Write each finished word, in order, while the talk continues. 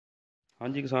हाँ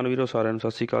जी किसान वीरों साਰਿਆਂ ਨੂੰ ਸਤਿ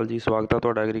ਸ਼੍ਰੀ ਅਕਾਲ जी। स्वागत है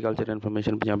ਤੁਹਾਡਾ एग्रीकल्चर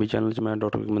इन्फॉर्मेशन पंजाबी चैनल 'ਚ। मैं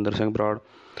डॉक्टर ਗੁਰਮਿੰਦਰ ਸਿੰਘ ਬਰਾੜ।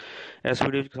 ਇਸ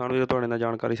ਵੀਡੀਓ 'ਚ ਕਿਸਾਨ ਵੀਰੋ ਤੁਹਾਡੇ ਨਾਲ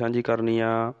ਜਾਣਕਾਰੀ ਸਾਂਝੀ ਕਰਨੀ ਆ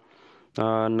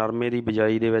ਨਰਮੇ ਦੀ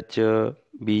ਬਿਜਾਈ ਦੇ ਵਿੱਚ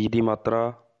ਬੀਜ ਦੀ ਮਾਤਰਾ,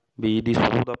 ਬੀਜ ਦੀ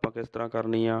ਸੋਧ ਆਪਾਂ ਕਿਸ ਤਰ੍ਹਾਂ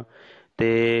ਕਰਨੀ ਆ,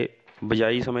 ਅਤੇ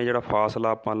ਬਿਜਾਈ ਸਮੇਂ ਜਿਹੜਾ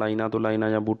ਫਾਸਲਾ ਆਪਾਂ ਲਾਈਨਾਂ ਤੋਂ ਲਾਈਨਾਂ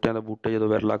ਜਾਂ ਬੂਟਿਆਂ ਤੋਂ ਬੂਟੇ ਜਦੋਂ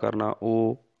ਵਿਰਲਾ ਕਰਨਾ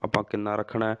ਉਹ ਆਪਾਂ ਕਿੰਨਾ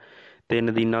ਰੱਖਣਾ, ਅਤੇ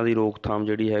ਨਦੀਨਾਂ ਦੀ ਰੋਕਥਾਮ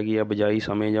ਜਿਹੜੀ ਹੈਗੀ ਆ ਬਿਜਾਈ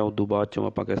ਸਮੇਂ ਜਾਂ ਉਦੋਂ ਬਾਅਦ 'ਚੋਂ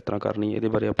ਆਪਾਂ ਕਿਸ ਤਰ੍ਹਾਂ ਕਰਨੀ, ਇਹਦੇ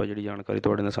ਬਾਰੇ ਆਪਾਂ ਜਿਹੜੀ ਜਾਣਕਾਰੀ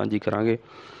ਤੁਹਾਡੇ ਨਾਲ ਸਾਂਝੀ ਕਰਾਂਗੇ।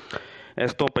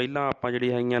 ਇਸ ਤੋਂ ਪਹਿਲਾਂ ਆਪਾਂ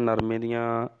ਜਿਹੜੀ ਹੈਗੀਆਂ ਨਰਮੇ ਦੀਆਂ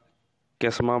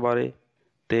ਕਿਸਮਾਂ ਬਾਰੇ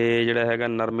ਅਤੇ ਜਿਹੜਾ ਹੈਗਾ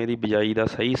ਨਰਮੇ ਦੀ ਬਿਜਾਈ ਦਾ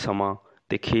ਸਹੀ ਸਮਾਂ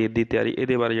ਅਤੇ ਖੇਤ ਦੀ ਤਿਆਰੀ,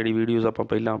 ਇਹਦੇ ਬਾਰੇ ਜਿਹੜੀ ਵੀਡੀਓਜ਼ ਆਪਾਂ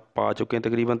ਪਹਿਲਾਂ ਪਾ ਚੁੱਕੇ ਹਾਂ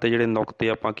ਤਕਰੀਬਨ, ਅਤੇ ਜਿਹੜੇ ਨੁਕਤੇ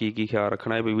ਆਪਾਂ ਕੀ ਖਿਆਲ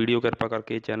ਰੱਖਣਾ ਹੈ ਵੀ ਵੀਡੀਓ ਕਿਰਪਾ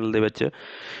ਕਰਕੇ ਚੈਨਲ ਦੇ ਵਿੱਚ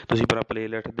ਤੁਸੀਂ ਆਪਣਾ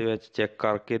ਪਲੇਲਿਸਟ ਦੇ ਵਿੱਚ ਚੈੱਕ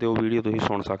ਕਰਕੇ ਅਤੇ ਉਹ ਵੀਡੀਓ ਤੁਸੀਂ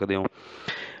ਸੁਣ ਸਕਦੇ ਹੋ।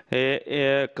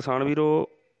 ਇਹ ਕਿਸਾਨ ਵੀਰੋ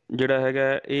ਜਿਹੜਾ ਹੈਗਾ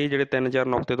ਇਹ ਜਿਹੜੇ 3-4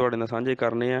 ਨੁਕਤੇ ਤੁਹਾਡੇ ਨਾਲ ਸਾਂਝੇ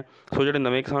ਕਰਨੇ ਆ। ਸੋ ਜਿਹੜੇ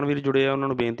ਨਵੇਂ ਕਿਸਾਨ ਵੀਰ ਜੁੜੇ ਆ ਉਹਨਾਂ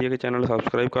ਨੂੰ ਬੇਨਤੀ ਹੈ ਕਿ ਚੈਨਲ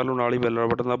ਸਬਸਕ੍ਰਾਈਬ ਕਰ ਲਓ, ਨਾਲ ਹੀ ਬੈਲ ਵਾਲਾ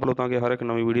ਬਟਨ ਦੱਬ ਲਓ ਤਾਂ ਕਿ ਹਰ ਇੱਕ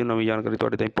ਨਵੀਂ ਵੀਡੀਓ ਨਵੀਂ ਜਾਣਕਾਰੀ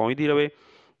ਤੁਹਾਡੇ ਤਾਈਂ ਪਹੁੰਚਦੀ ਰਹੇ।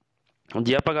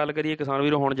 ਜੇ ਆਪਾਂ ਗੱਲ ਕਰੀਏ ਕਿਸਾਨ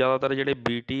ਵੀਰੋ, ਹੁਣ ਜ਼ਿਆਦਾਤਰ ਜਿਹੜੇ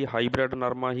BT ਹਾਈਬ੍ਰਿਡ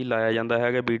ਨਰਮਾ ਹੀ ਲਾਇਆ ਜਾਂਦਾ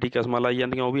ਹੈਗਾ, BT ਕਿਸਮਾਂ ਲਾਈ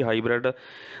ਜਾਂਦੀਆਂ ਉਹ ਵੀ ਹਾਈਬ੍ਰਿਡ,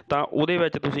 ਤਾਂ ਉਹਦੇ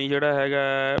ਵਿੱਚ ਤੁਸੀਂ ਜਿਹੜਾ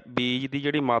ਹੈਗਾ ਬੀਜ ਦੀ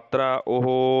ਜਿਹੜੀ ਮਾਤਰਾ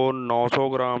ਉਹ 900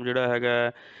 ਗ੍ਰਾਮ ਜਿਹੜਾ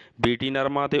ਹੈਗਾ BT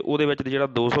ਨਰਮਾ, ਅਤੇ ਉਹਦੇ ਵਿੱਚ ਜਿਹੜਾ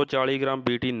 240 ਗ੍ਰਾਮ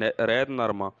BT ਰਹਿਤ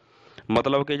ਨਰਮਾ,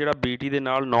 ਮਤਲਬ ਕਿ ਜਿਹੜਾ BT ਦੇ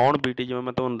ਨਾਲ ਨੌਨ BT ਜਿਵੇਂ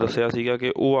ਮੈਂ ਤੁਹਾਨੂੰ ਦੱਸਿਆ ਸੀਗਾ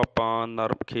ਕਿ ਉਹ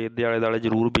ਆਪਾਂ ਖੇਤ ਦੇ ਆਲੇ ਦੁਆਲੇ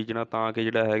ਜ਼ਰੂਰ ਬੀਜਣਾ, ਤਾਂ ਕਿ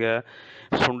ਜਿਹੜਾ ਹੈਗਾ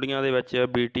ਸੁੰਡੀਆਂ ਦੇ ਵਿੱਚ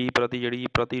BT ਪ੍ਰਤੀ ਜਿਹੜੀ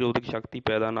ਪ੍ਰਤੀਰੋਧਕ ਸ਼ਕਤੀ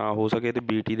ਪੈਦਾ ਨਾ ਹੋ ਸਕੇ, ਅਤੇ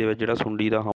BT ਦੇ ਵਿੱਚ ਜਿਹੜਾ ਸੁੰਡੀ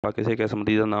ਦਾ ਹਮਲਾ ਕਿਸੇ ਕਿਸਮ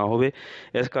ਦੀ ਦਾ ਨਾ ਹੋਵੇ।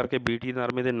 ਇਸ ਕਰਕੇ BT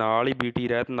ਨਰਮੇ ਦੇ ਨਾਲ ਹੀ BT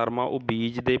ਰਹਿਤ ਨਰਮਾ ਉਹ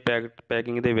ਬੀਜ ਦੇ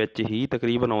ਪੈਕਿੰਗ ਦੇ ਵਿੱਚ ਹੀ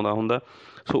ਤਕਰੀਬਨ ਆਉਂਦਾ ਹੁੰਦਾ,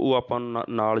 ਸੋ ਉਹ ਆਪਾਂ ਨੂੰ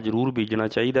ਨਾਲ ਜ਼ਰੂਰ ਬੀਜਣਾ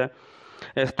ਚਾਹੀਦਾ।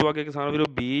 ਇਸ ਤੋਂ ਅੱਗੇ ਕਿਸਾਨ ਵੀਰੋ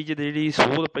ਬੀਜ ਦੀ ਜਿਹੜੀ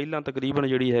ਸੋਧ ਪਹਿਲਾਂ ਤਕਰੀਬਨ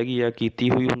ਜਿਹੜੀ ਹੈਗੀ ਆ ਕੀਤੀ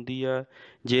ਹੋਈ ਹੁੰਦੀ ਆ,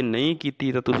 ਜੇ ਨਹੀਂ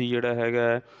ਕੀਤੀ ਤਾਂ ਤੁਸੀਂ ਜਿਹੜਾ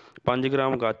ਹੈਗਾ 5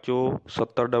 ਗ੍ਰਾਮ ਗਾਚੋ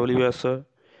 70 WS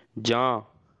ਜਾਂ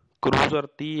ਕਰੂਜ਼ਰ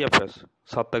 30 FS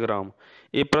 7 ਗ੍ਰਾਮ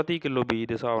ਇਹ ਪ੍ਰਤੀ ਕਿਲੋ ਬੀਜ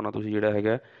ਦੇ ਹਿਸਾਬ ਨਾਲ ਤੁਸੀਂ ਜਿਹੜਾ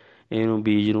ਹੈਗਾ ਇਹਨੂੰ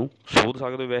ਬੀਜ ਨੂੰ ਸੋਧ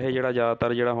ਸਕਦੇ ਹੋ। ਵੈਸੇ ਜਿਹੜਾ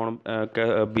ਜ਼ਿਆਦਾਤਰ ਜਿਹੜਾ ਹੁਣ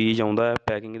ਬੀਜ ਆਉਂਦਾ ਹੈ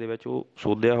ਪੈਕਿੰਗ ਦੇ ਵਿੱਚ ਉਹ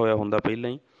ਸੋਧਿਆ ਹੋਇਆ ਹੁੰਦਾ ਪਹਿਲਾਂ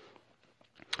ਹੀ।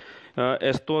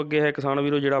 ਇਸ ਤੋਂ ਅੱਗੇ ਹੈ ਕਿਸਾਨ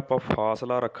ਵੀਰੋ ਜਿਹੜਾ ਆਪਾਂ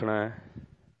ਫਾਸਲਾ ਰੱਖਣਾ ਹੈ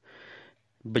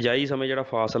ਬਿਜਾਈ ਸਮੇਂ, ਜਿਹੜਾ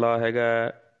ਫਾਸਲਾ ਹੈਗਾ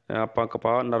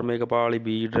ਆਪਾਂ ਨਰਮੇ ਕਪਾਹ ਵਾਲੀ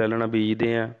ਬੀਜ ਡਰੈਲ ਨਾਲ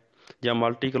ਬੀਜਦੇ ਹਾਂ ਜਾਂ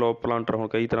ਮਲਟੀ ਕਲੋਪ ਪਲਾਂਟਰ ਹੁਣ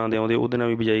ਕਈ ਤਰ੍ਹਾਂ ਦੇ ਆਉਂਦੇ, ਉਹਦੇ ਨਾਲ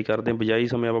ਵੀ ਬਿਜਾਈ ਕਰਦੇ ਹਾਂ। ਬਿਜਾਈ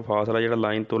ਸਮੇਂ ਆਪਾਂ ਫਾਸਲਾ ਜਿਹੜਾ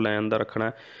ਲਾਈਨ ਤੋਂ ਲਾਈਨ ਦਾ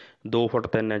ਰੱਖਣਾ 2 ਫੁੱਟ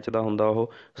 3 ਇੰਚ ਦਾ ਹੁੰਦਾ,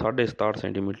 ਉਹ 67.5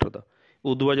 ਸੈਂਟੀਮੀਟਰ ਦਾ।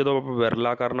 ਉਦੋਂ ਬਾਅਦ ਜਦੋਂ ਆਪਾਂ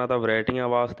ਵਿਰਲਾ ਕਰਨਾ ਤਾਂ ਵਰਾਇਟੀਆਂ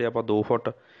ਵਾਸਤੇ ਆਪਾਂ 2 ਫੁੱਟ,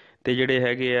 ਅਤੇ ਜਿਹੜੇ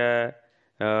ਹੈਗੇ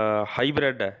ਆ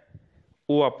ਹਾਈਬ੍ਰਿਡ ਹੈ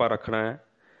ਉਹ ਆਪਾਂ ਰੱਖਣਾ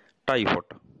 2.5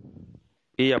 ਫੁੱਟ।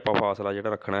 ਇਹ ਆਪਾਂ ਫਾਸਲਾ ਜਿਹੜਾ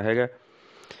ਰੱਖਣਾ ਹੈਗਾ।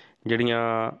 ਜਿਹੜੀਆਂ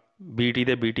BT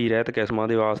ਅਤੇ BT ਰਹਿਤ ਕਿਸਮਾਂ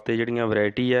ਦੇ ਵਾਸਤੇ ਜਿਹੜੀਆਂ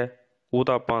ਵਰਾਇਟੀ ਹੈ ਉਹ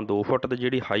ਤਾਂ ਆਪਾਂ 2 ਫੁੱਟ, ਅਤੇ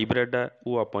ਜਿਹੜੀ ਹਾਈਬ੍ਰਿਡ ਹੈ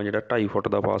ਉਹ ਆਪਾਂ ਜਿਹੜਾ 2.5 ਫੁੱਟ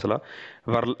ਦਾ ਫਾਸਲਾ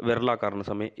ਵਿਰਲਾ ਕਰਨ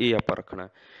ਸਮੇਂ ਇਹ ਆਪਾਂ ਰੱਖਣਾ।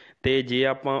 ਅਤੇ ਜੇ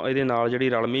ਆਪਾਂ ਇਹਦੇ ਨਾਲ ਜਿਹੜੀ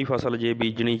ਰਲਮੀ ਫਸਲ ਜੇ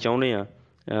ਬੀਜਣੀ ਚਾਹੁੰਦੇ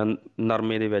ਹਾਂ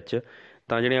ਨਰਮੇ ਦੇ ਵਿੱਚ,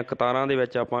 ਤਾਂ ਜਿਹੜੀਆਂ ਕਤਾਰਾਂ ਦੇ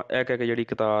ਵਿੱਚ ਆਪਾਂ ਇੱਕ ਜਿਹੜੀ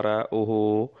ਕਤਾਰ ਆ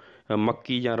ਉਹ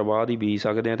ਮੱਕੀ ਜਾਂ ਰਵਾਹ ਦੀ ਬੀਜ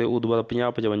ਸਕਦੇ ਹਾਂ, ਅਤੇ ਉਦੋਂ ਬਾਅਦ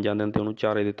 50-55 ਦਿਨ 'ਤੇ ਉਹਨੂੰ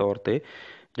ਚਾਰੇ ਦੇ ਤੌਰ 'ਤੇ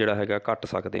ਜਿਹੜਾ ਹੈਗਾ ਕੱਟ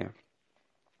ਸਕਦੇ ਹਾਂ।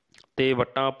 ਅਤੇ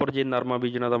ਵੱਟਾਂ ਉੱਪਰ ਜੇ ਨਰਮਾ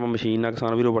ਬੀਜਣਾ ਤਾਂ ਆਪਾਂ ਮਸ਼ੀਨ ਨਾਲ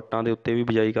ਕਿਸਾਨ ਵੀਰੋ ਵੱਟਾਂ ਦੇ ਉੱਤੇ ਵੀ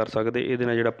ਬਿਜਾਈ ਕਰ ਸਕਦੇ। ਇਹਦੇ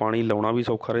ਨਾਲ ਜਿਹੜਾ ਪਾਣੀ ਲਾਉਣਾ ਵੀ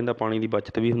ਸੌਖਾ ਰਹਿੰਦਾ, ਪਾਣੀ ਦੀ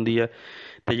ਬੱਚਤ ਵੀ ਹੁੰਦੀ ਹੈ,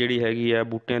 ਅਤੇ ਜਿਹੜੀ ਹੈਗੀ ਹੈ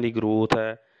ਬੂਟਿਆਂ ਦੀ ਗਰੋਥ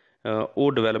ਹੈ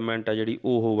ਉਹ ਡਿਵੈਲਪਮੈਂਟ ਹੈ ਜਿਹੜੀ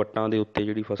ਉਹ ਵੱਟਾਂ ਦੇ ਉੱਤੇ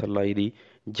ਜਿਹੜੀ ਫਸਲ ਲਾਈ ਦੀ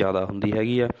ਜ਼ਿਆਦਾ ਹੁੰਦੀ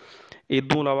ਹੈਗੀ ਆ। ਇਸ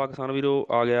ਤੋਂ ਇਲਾਵਾ ਕਿਸਾਨ ਵੀਰੋ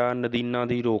ਆ ਗਿਆ ਨਦੀਨਾਂ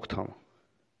ਦੀ ਰੋਕਥਾਮ।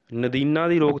 ਨਦੀਨਾਂ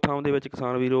ਦੀ ਰੋਕਥਾਮ ਦੇ ਵਿੱਚ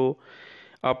ਕਿਸਾਨ ਵੀਰੋ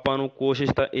ਆਪਾਂ ਨੂੰ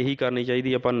ਕੋਸ਼ਿਸ਼ ਤਾਂ ਇਹੀ ਕਰਨੀ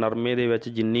ਚਾਹੀਦੀ, ਆਪਾਂ ਨਰਮੇ ਦੇ ਵਿੱਚ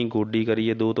ਜਿੰਨੀ ਗੋਡੀ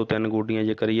ਕਰੀਏ 2 ਤੋਂ 3 ਗੋਡੀਆਂ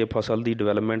ਜੇ ਕਰੀਏ, ਫਸਲ ਦੀ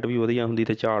ਡਿਵੈਲਪਮੈਂਟ ਵੀ ਵਧੀਆ ਹੁੰਦੀ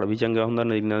ਅਤੇ ਝਾੜ ਵੀ ਚੰਗਾ ਹੁੰਦਾ,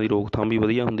 ਨਦੀਨਾਂ ਦੀ ਰੋਕਥਾਮ ਵੀ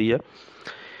ਵਧੀਆ ਹੁੰਦੀ ਹੈ।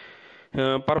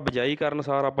 ਪਰ ਬਿਜਾਈ ਕਰਨ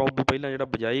ਸਾਰ ਆਪਾਂ ਉਦੋਂ ਪਹਿਲਾਂ ਜਿਹੜਾ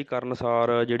ਬਿਜਾਈ ਕਰਨ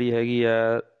ਸਾਰ ਜਿਹੜੀ ਹੈਗੀ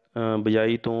ਹੈ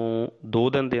ਬਿਜਾਈ ਤੋਂ 2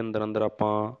 ਦਿਨ ਦੇ ਅੰਦਰ ਅੰਦਰ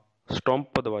ਆਪਾਂ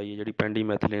ਸਟੰਪ ਦਵਾਈ ਜਿਹੜੀ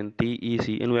ਪੈਂਡੀਮੈਥਿਲਿਨ 30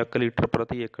 EC ਇਹਨੂੰ 1 ਲੀਟਰ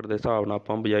ਪ੍ਰਤੀ ਏਕੜ ਦੇ ਹਿਸਾਬ ਨਾਲ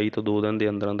ਆਪਾਂ ਬਿਜਾਈ ਤੋਂ 2 ਦਿਨ ਦੇ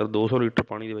ਅੰਦਰ ਅੰਦਰ 200 ਲੀਟਰ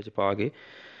ਪਾਣੀ ਦੇ ਵਿੱਚ ਪਾ ਕੇ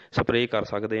ਸਪਰੇਅ ਕਰ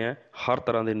ਸਕਦੇ ਹਾਂ ਹਰ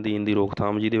ਤਰ੍ਹਾਂ ਦੇ ਨਦੀਨ ਦੀ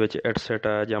ਰੋਕਥਾਮ, ਜਿਹਦੇ ਵਿੱਚ ਐਟਸੈਟ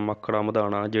ਹੈ ਜਾਂ ਮੱਕੜਾ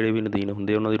ਮਧਾਣਾ ਜਿਹੜੇ ਵੀ ਨਦੀਨ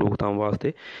ਹੁੰਦੇ ਉਹਨਾਂ ਦੀ ਰੋਕਥਾਮ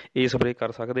ਵਾਸਤੇ ਇਹ ਸਪਰੇਅ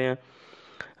ਕਰ ਸਕਦੇ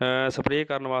ਹਾਂ। ਸਪਰੇਅ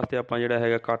ਕਰਨ ਵਾਸਤੇ ਆਪਾਂ ਜਿਹੜਾ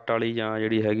ਹੈਗਾ ਕੱਟ ਵਾਲੀ ਜਾਂ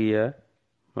ਜਿਹੜੀ ਹੈਗੀ ਹੈ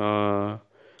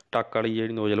ਟੱਕ ਵਾਲੀ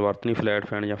ਜਿਹੜੀ ਨੋਜ਼ਲ ਵਰਤਣੀ, ਫਲੈਟ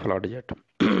ਫੈਨ ਜਾਂ ਫਲੱਡ ਜੈਟ।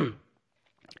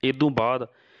 ਇਹ ਤੋਂ ਬਾਅਦ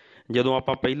ਜਦੋਂ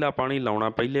ਆਪਾਂ ਪਹਿਲਾ ਪਾਣੀ ਲਾਉਣਾ,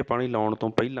 ਪਹਿਲੇ ਪਾਣੀ ਲਾਉਣ ਤੋਂ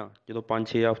ਪਹਿਲਾਂ ਜਦੋਂ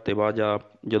 5-6 ਹਫ਼ਤੇ ਬਾਅਦ ਜਾਂ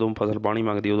ਜਦੋਂ ਫਸਲ ਪਾਣੀ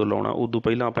ਮੰਗਦੀ ਉਦੋਂ ਲਾਉਣਾ, ਉਦੋਂ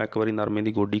ਪਹਿਲਾਂ ਆਪਾਂ ਇੱਕ ਵਾਰੀ ਨਰਮੇ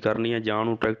ਦੀ ਗੋਡੀ ਕਰਨੀ ਹੈ, ਜਾਂ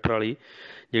ਉਹਨੂੰ ਟਰੈਕਟਰ ਵਾਲੀ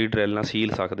ਜਿਹੜੀ ਡਰੈਲ ਨਾਲ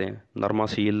ਸੀਲ ਸਕਦੇ ਹਾਂ, ਨਰਮਾ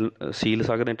ਸੀਲ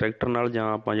ਸਕਦੇ ਹਾਂ ਟਰੈਕਟਰ ਨਾਲ, ਜਾਂ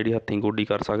ਆਪਾਂ ਜਿਹੜੀ ਹੱਥੀਂ ਗੋਡੀ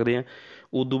ਕਰ ਸਕਦੇ ਹਾਂ।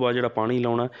 ਉਦੋਂ ਬਾਅਦ ਜਿਹੜਾ ਪਾਣੀ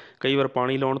ਲਾਉਣਾ, ਕਈ ਵਾਰ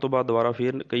ਪਾਣੀ ਲਾਉਣ ਤੋਂ ਬਾਅਦ ਦੁਬਾਰਾ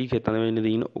ਫਿਰ ਕਈ ਖੇਤਾਂ ਦੇ ਵਿੱਚ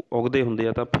ਨਦੀਨ ਉੱਗਦੇ ਹੁੰਦੇ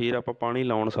ਆ, ਤਾਂ ਫਿਰ ਆਪਾਂ ਪਾਣੀ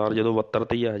ਲਾਉਣ ਸਾਰ ਜਦੋਂ 72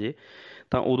 'ਤੇ ਹੀ ਆ ਜਾਏ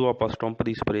ਤਾਂ ਉਦੋਂ ਆਪਾਂ ਸਟੰਪ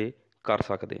ਦੀ ਸਪਰੇਅ ਕਰ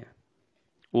ਸਕਦੇ ਹਾਂ।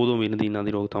 ਉਦੋਂ ਵੀ ਨਦੀਨਾਂ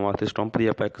ਦੀ ਰੋਕਥਾਮ ਵਾਸਤੇ ਸਟੰਪ ਦੀ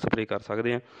ਆਪਾਂ ਇੱਕ ਸਪਰੇਅ ਕਰ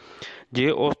ਸਕਦੇ ਹਾਂ। ਜੇ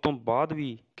ਉਸ ਤੋਂ ਬਾਅਦ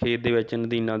ਵੀ ਖੇਤ ਦੇ ਵਿੱਚ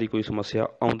ਨਦੀਨਾਂ ਦੀ ਕੋਈ ਸਮੱਸਿਆ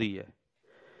ਆਉਂਦੀ ਹੈ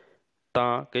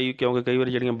ਤਾਂ ਕਿਉਂਕਿ ਕਈ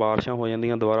ਵਾਰੀ ਜਿਹੜੀਆਂ ਬਾਰਿਸ਼ਾਂ ਹੋ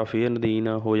ਜਾਂਦੀਆਂ ਦੁਬਾਰਾ ਫਿਰ ਨਦੀਨ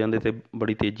ਹੋ ਜਾਂਦੇ ਅਤੇ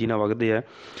ਬੜੀ ਤੇਜ਼ੀ ਨਾਲ ਵਗਦੇ ਆ,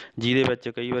 ਜਿਹਦੇ ਵਿੱਚ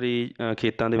ਕਈ ਵਾਰੀ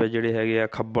ਖੇਤਾਂ ਦੇ ਵਿੱਚ ਜਿਹੜੇ ਹੈਗੇ ਆ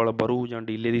ਖੱਬਲ ਬਰੂ ਜਾਂ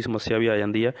ਡੀਲੇ ਦੀ ਸਮੱਸਿਆ ਵੀ ਆ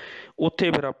ਜਾਂਦੀ ਹੈ।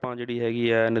 ਉੱਥੇ ਫਿਰ ਆਪਾਂ ਜਿਹੜੀ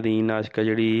ਹੈਗੀ ਹੈ ਨਦੀਨ ਨਾਸ਼ਕ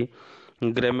ਜਿਹੜੀ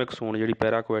ਗ੍ਰੈਮੈਕਸੋਨ ਜਿਹੜੀ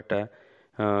ਪੈਰਾਕੁਏਟ ਹੈ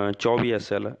 24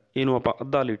 SL, ਇਹਨੂੰ ਆਪਾਂ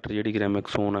ਅੱਧਾ ਲੀਟਰ ਜਿਹੜੀ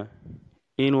ਗ੍ਰੈਮੈਕਸੋਨ ਹੈ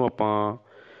ਇਹਨੂੰ ਆਪਾਂ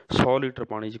 100 ਲੀਟਰ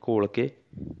ਪਾਣੀ 'ਚ ਘੋਲ ਕੇ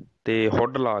ਅਤੇ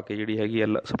ਹੁੱਡ ਲਾ ਕੇ ਜਿਹੜੀ ਹੈਗੀ ਆ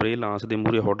ਸਪਰੇਅ ਲਾਂਸ ਦੇ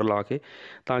ਮੂਹਰੇ ਹੁੱਡ ਲਾ ਕੇ,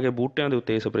 ਤਾਂ ਕਿ ਬੂਟਿਆਂ ਦੇ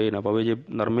ਉੱਤੇ ਸਪਰੇਅ ਨਾ ਪਵੇ। ਜੇ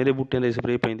ਨਰਮੇ ਦੇ ਬੂਟਿਆਂ ਦੇ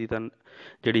ਸਪਰੇਅ ਪੈਂਦੀ ਤਾਂ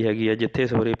ਜਿਹੜੀ ਹੈਗੀ ਆ ਜਿੱਥੇ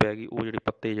ਸਪਰੇਅ ਪੈ ਗਈ ਉਹ ਜਿਹੜੀ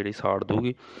ਪੱਤੇ ਜਿਹੜੀ ਸਾੜ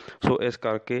ਦੂਗੀ। ਸੋ ਇਸ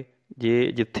ਕਰਕੇ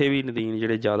ਜੇ ਜਿੱਥੇ ਵੀ ਨਦੀਨ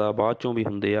ਜਿਹੜੇ ਜ਼ਿਆਦਾ ਬਾਅਦ 'ਚੋਂ ਵੀ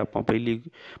ਹੁੰਦੇ ਆ, ਆਪਾਂ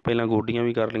ਪਹਿਲਾਂ ਗੋਡੀਆਂ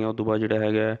ਵੀ ਕਰ ਲਈਆਂ, ਉਸ ਤੋਂ ਬਾਅਦ ਜਿਹੜਾ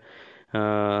ਹੈਗਾ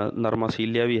ਨਰਮਾ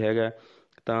ਸੀਲਿਆ ਵੀ ਹੈਗਾ,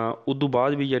 ਤਾਂ ਉਦੋਂ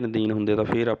ਬਾਅਦ ਵੀ ਜੇ ਨਦੀਨ ਹੁੰਦੇ ਤਾਂ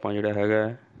ਫਿਰ ਆਪਾਂ ਜਿਹੜਾ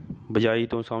ਹੈਗਾ ਬਿਜਾਈ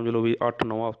ਤੋਂ ਸਮਝ ਲਓ ਵੀ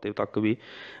 8-9 ਹਫ਼ਤੇ ਤੱਕ ਵੀ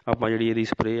ਆਪਾਂ ਜਿਹੜੀ ਇਹਦੀ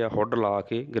ਸਪਰੇਅ ਆ ਹੁੱਡ ਲਾ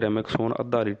ਕੇ ਗ੍ਰੈਮੈਕਸੋਨ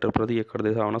ਅੱਧਾ ਲੀਟਰ ਪ੍ਰਤੀ ਏਕੜ ਦੇ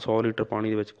ਹਿਸਾਬ ਨਾਲ 100 ਲੀਟਰ ਪਾਣੀ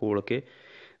ਦੇ ਵਿੱਚ ਘੋਲ ਕੇ,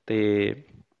 ਅਤੇ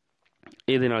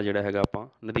ਇਹਦੇ ਨਾਲ ਜਿਹੜਾ ਹੈਗਾ ਆਪਾਂ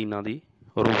ਨਦੀਨਾਂ ਦੀ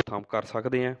ਰੋਕਥਾਮ ਕਰ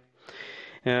ਸਕਦੇ ਹਾਂ।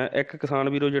 ਇੱਕ ਕਿਸਾਨ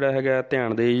ਵੀਰੋ ਜਿਹੜਾ ਹੈਗਾ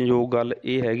ਧਿਆਨ ਦੇ ਯੋਗ ਗੱਲ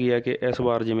ਇਹ ਹੈਗੀ ਹੈ ਕਿ ਇਸ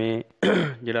ਵਾਰ ਜਿਵੇਂ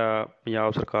ਜਿਹੜਾ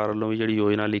ਪੰਜਾਬ ਸਰਕਾਰ ਵੱਲੋਂ ਵੀ ਜਿਹੜੀ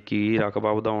ਯੋਜਨਾ ਲਿਖੀ ਗਈ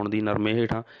ਰਕਬਾ ਵਧਾਉਣ ਦੀ ਨਰਮੇ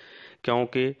ਹੇਠਾਂ,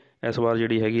 ਕਿਉਂਕਿ ਇਸ ਵਾਰ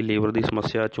ਜਿਹੜੀ ਹੈਗੀ ਲੇਬਰ ਦੀ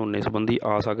ਸਮੱਸਿਆ ਝੋਨੇ ਸੰਬੰਧੀ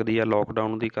ਆ ਸਕਦੀ ਹੈ।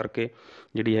 ਲੋਕਡਾਊਨ ਦੀ ਕਰਕੇ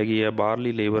ਜਿਹੜੀ ਹੈਗੀ ਹੈ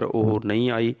ਬਾਹਰਲੀ ਲੇਬਰ ਉਹ ਨਹੀਂ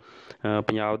ਆਈ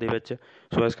ਪੰਜਾਬ ਦੇ ਵਿੱਚ।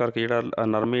 ਸੋ ਇਸ ਕਰਕੇ ਜਿਹੜਾ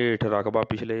ਨਰਮੇ ਹੇਠ ਰਕਬਾ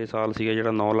ਪਿਛਲੇ ਸਾਲ ਸੀਗਾ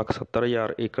ਜਿਹੜਾ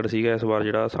 9,70,000 ਏਕੜ ਸੀਗਾ, ਇਸ ਵਾਰ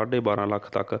ਜਿਹੜਾ 12.5 ਲੱਖ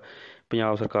ਤੱਕ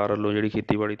ਪੰਜਾਬ ਸਰਕਾਰ ਵੱਲੋਂ ਜਿਹੜੀ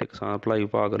ਖੇਤੀਬਾੜੀ ਅਤੇ ਕਿਸਾਨ ਭਲਾਈ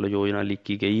ਵਿਭਾਗ ਵੱਲੋਂ ਯੋਜਨਾ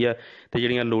ਲਿਖੀ ਗਈ ਹੈ। ਅਤੇ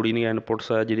ਜਿਹੜੀਆਂ ਲੋੜੀਂਦੀਆਂ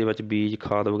ਇਨਪੁੱਟਸ ਹੈ ਜਿਹਦੇ ਵਿੱਚ ਬੀਜ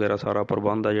ਖਾਦ ਵਗੈਰਾ ਸਾਰਾ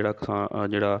ਪ੍ਰਬੰਧ ਆ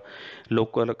ਜਿਹੜਾ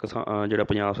ਲੋਕਲ ਜਿਹੜਾ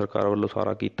ਪੰਜਾਬ ਸਰਕਾਰ ਵੱਲੋਂ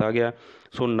ਸਾਰਾ ਕੀਤਾ ਗਿਆ।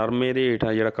 ਸੋ ਨਰਮੇ ਦੇ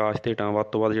ਹੇਠਾਂ ਜਿਹੜਾ ਕਾਸ਼ਤ ਹੇਠਾਂ ਵੱਧ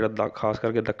ਤੋਂ ਵੱਧ ਜਿਹੜਾ ਖਾਸ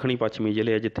ਕਰਕੇ ਦੱਖਣੀ ਪੱਛਮੀ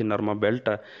ਜ਼ਿਲ੍ਹੇ ਆ ਜਿੱਥੇ ਨਰਮਾ ਬੈਲਟ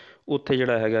ਹੈ, ਉੱਥੇ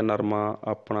ਜਿਹੜਾ ਹੈਗਾ ਨਰਮਾ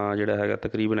ਆਪਣਾ ਜਿਹੜਾ ਹੈਗਾ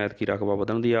ਤਕਰੀਬਨ ਐਤਕੀ ਰਕਬਾ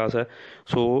ਵਧਣ ਦੀ ਆਸ ਹੈ।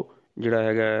 ਸੋ ਜਿਹੜਾ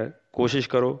ਹੈਗਾ ਕੋਸ਼ਿਸ਼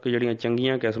ਕਰੋ ਕਿ ਜਿਹੜੀਆਂ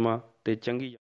ਚੰਗੀਆਂ ਕਿਸਮਾਂ ਅਤੇ ਚੰਗੀ